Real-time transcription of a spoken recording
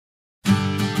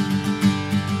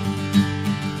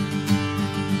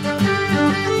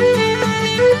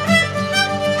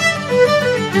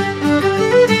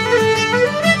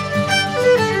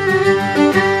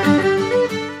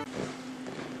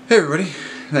Hey everybody,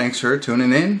 thanks for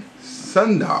tuning in.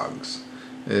 Sundogs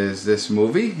is this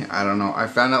movie. I don't know, I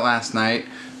found it last night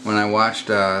when I watched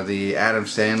the Adam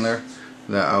Sandler,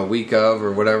 the week of,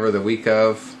 or whatever, the week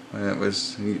of. It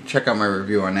was, check out my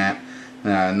review on that.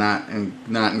 Not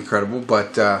incredible,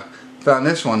 but found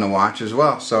this one to watch as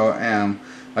well. So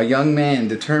a young man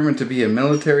determined to be a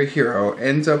military hero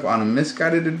ends up on a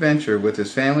misguided adventure with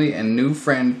his family and new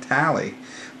friend Tally,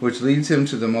 which leads him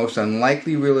to the most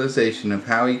unlikely realization of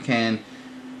how he can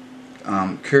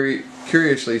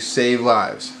curiously save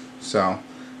lives.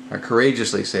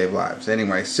 Courageously save lives.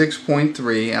 Anyway,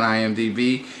 6.3 on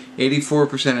IMDb.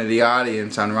 84% of the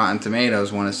audience on Rotten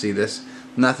Tomatoes want to see this.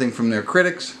 Nothing from their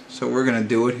critics, so we're going to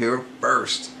do it here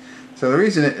first. So the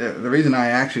reason I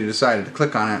actually decided to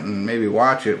click on it and maybe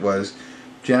watch it was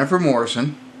Jennifer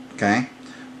Morrison, okay,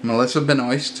 Melissa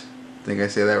Benoist, I think I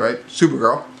say that right,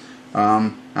 Supergirl,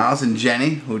 Allison,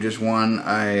 Janney, who just won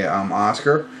a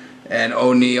Oscar, and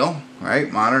O'Neill,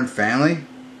 right, Modern Family,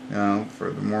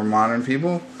 for the more modern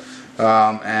people,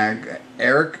 and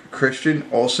Eric Christian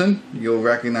Olsen, you'll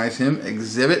recognize him,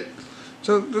 Xzibit.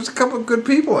 So there's a couple of good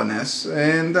people in this,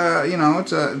 and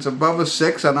it's above a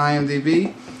 6 on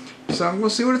IMDb. So we'll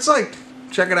see what it's like.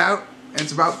 Check it out.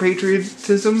 It's about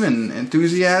patriotism and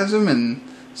enthusiasm and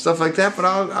stuff like that. But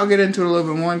I'll get into it a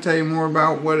little bit more and tell you more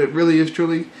about what it really is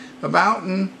truly about,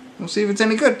 and we'll see if it's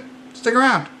any good. Stick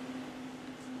around.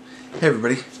 Hey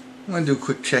everybody, I'm going to do a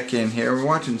quick check-in here. We're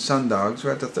watching Sundogs.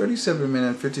 We're at the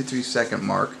 37-minute, 53-second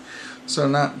mark, so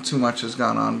not too much has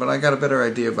gone on, but I got a better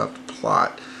idea about the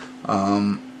plot.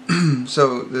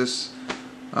 So this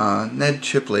Ned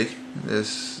Chipley,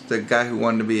 the guy who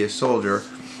wanted to be a soldier,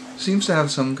 seems to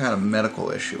have some kind of medical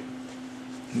issue.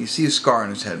 You see a scar on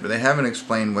his head, but they haven't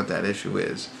explained what that issue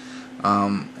is.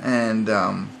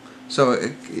 So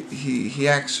he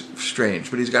acts strange,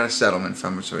 but he's got a settlement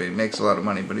from it, so he makes a lot of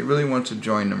money. But he really wants to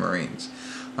join the Marines.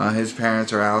 His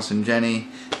parents are Allison, Janney,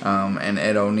 and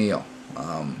Ed O'Neill,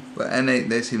 and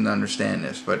they seem to understand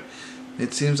this. But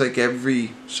it seems like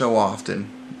every so often,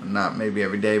 not maybe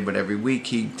every day, but every week,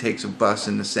 he takes a bus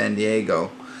into San Diego.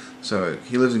 So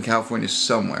he lives in California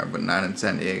somewhere, but not in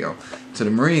San Diego, to the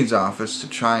Marines office to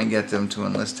try and get them to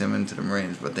enlist him into the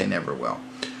Marines, but they never will.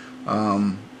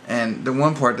 And the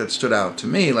one part that stood out to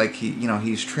me, like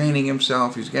he's training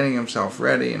himself, he's getting himself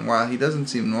ready, and while he doesn't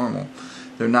seem normal,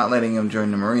 they're not letting him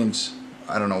join the Marines.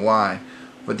 I don't know why.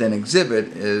 But then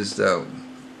Xzibit is the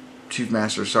Chief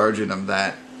Master Sergeant of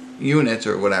that unit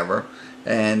or whatever,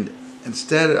 and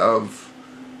instead of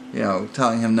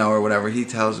telling him no or whatever, he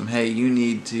tells him, hey, you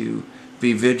need to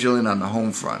be vigilant on the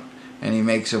home front, and he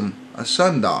makes him a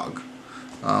sundog.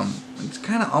 It's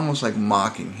kind of almost like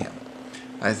mocking him,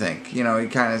 I think. He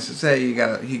kind of says, hey,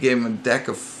 he gave him a deck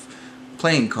of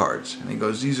playing cards, and he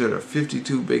goes, these are the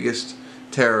 52 biggest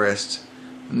terrorists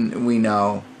we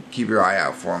know, keep your eye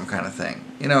out for them, kind of thing.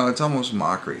 It's almost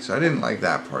mockery, so I didn't like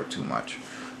that part too much.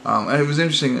 And it was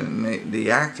interesting, the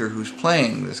actor who's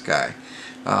playing this guy,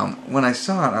 when I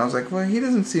saw it, I was like, well, he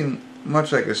doesn't seem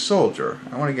much like a soldier.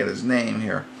 I want to get his name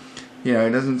here. He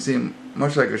doesn't seem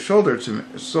much like a soldier.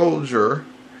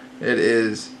 It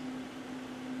is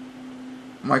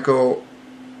Michael,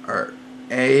 or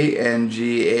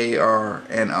Angarno.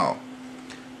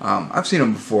 I've seen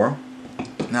him before.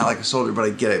 Not like a soldier, but I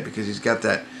get it, because he's got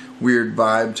that weird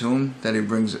vibe to him that he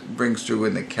brings through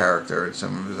in the character in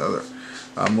some of his other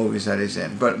movies that he's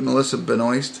in. But Melissa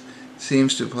Benoist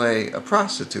seems to play a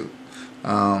prostitute.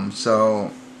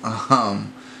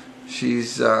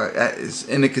 She's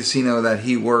in a casino that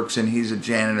he works in. He's a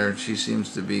janitor, and she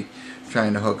seems to be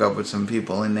trying to hook up with some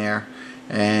people in there.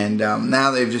 And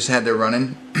now they've just had their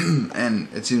run-in, and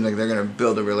it seems like they're going to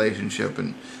build a relationship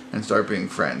and start being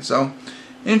friends. So,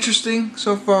 interesting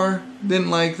so far. Didn't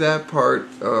like that part,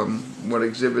 what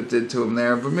Xzibit did to him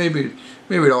there, but maybe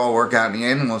it'll all work out in the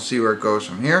end, and we'll see where it goes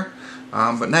from here.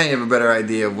 But now you have a better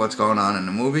idea of what's going on in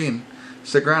the movie, and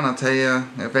stick around. I'll tell you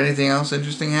if anything else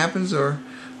interesting happens, or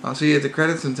I'll see you at the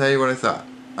credits and tell you what I thought.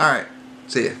 Alright,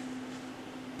 see ya.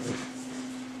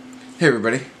 Hey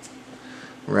everybody,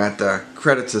 we're at the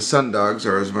credits of Sundogs,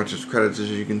 or as much as credits as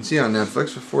you can see on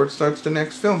Netflix before it starts the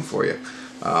next film for you,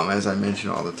 as I mention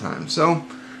all the time. So,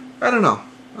 I don't know.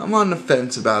 I'm on the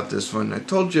fence about this one. I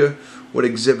told you what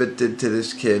Xzibit did to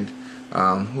this kid,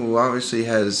 who obviously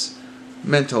has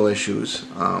mental issues.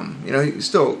 He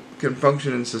still can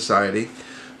function in society,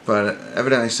 but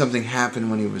evidently something happened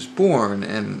when he was born,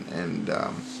 and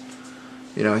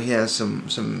he has some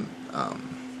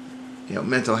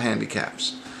mental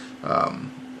handicaps.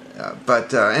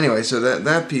 Anyway, so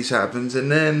that piece happens,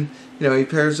 and then he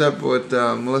pairs up with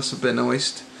Melissa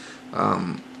Benoist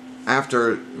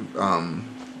after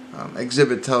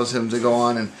Xzibit tells him to go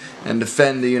on and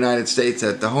defend the United States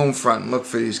at the home front and look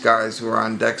for these guys who are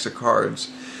on decks of cards.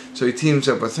 So he teams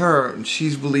up with her, and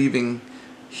she's believing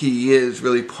he is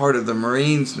really part of the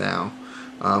Marines now,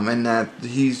 and that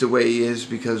he's the way he is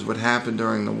because what happened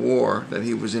during the war that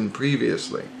he was in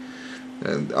previously.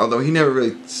 And although he never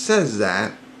really says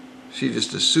that, she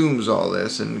just assumes all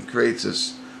this and creates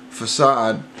this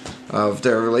facade of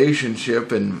their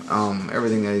relationship and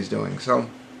everything that he's doing. So,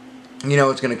 you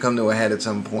know, it's going to come to a head at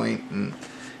some point,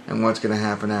 and what's going to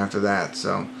happen after that.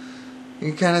 So,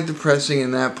 it's kind of depressing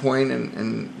in that point,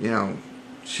 and you know,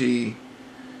 she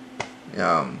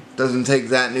doesn't take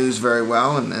that news very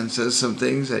well, and says some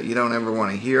things that you don't ever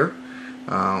want to hear.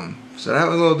 So that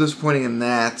was a little disappointing in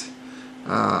that.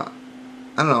 I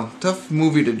don't know, tough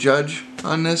movie to judge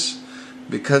on this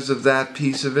because of that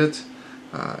piece of it.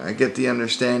 I get the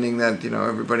understanding that, you know,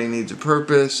 everybody needs a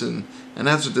purpose, and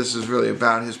that's what this is really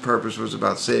about. His purpose was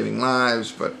about saving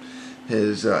lives, but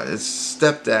his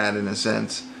stepdad, in a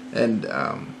sense, and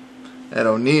Ed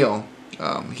O'Neill,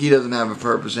 he doesn't have a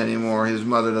purpose anymore. His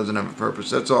mother doesn't have a purpose.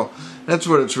 That's all. That's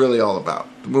what it's really all about.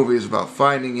 The movie is about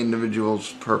finding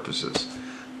individuals' purposes,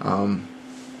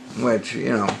 which,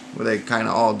 you know, they kind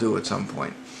of all do at some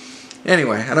point.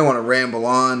 Anyway, I don't want to ramble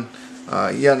on.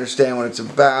 You understand what it's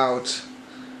about.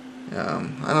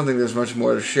 I don't think there's much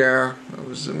more to share.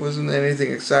 It wasn't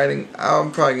anything exciting.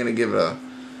 I'm probably going to give it a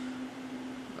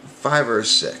 5 or a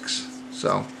 6.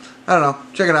 So, I don't know.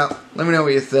 Check it out. Let me know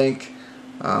what you think.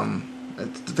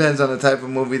 It depends on the type of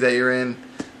movie that you're in.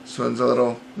 This one's a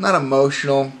little, not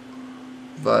emotional,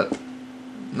 but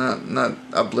not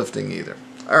uplifting either.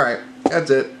 Alright,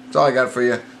 that's it. That's all I got for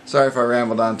you. Sorry if I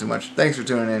rambled on too much. Thanks for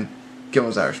tuning in.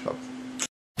 Kimmel's Irish Pub.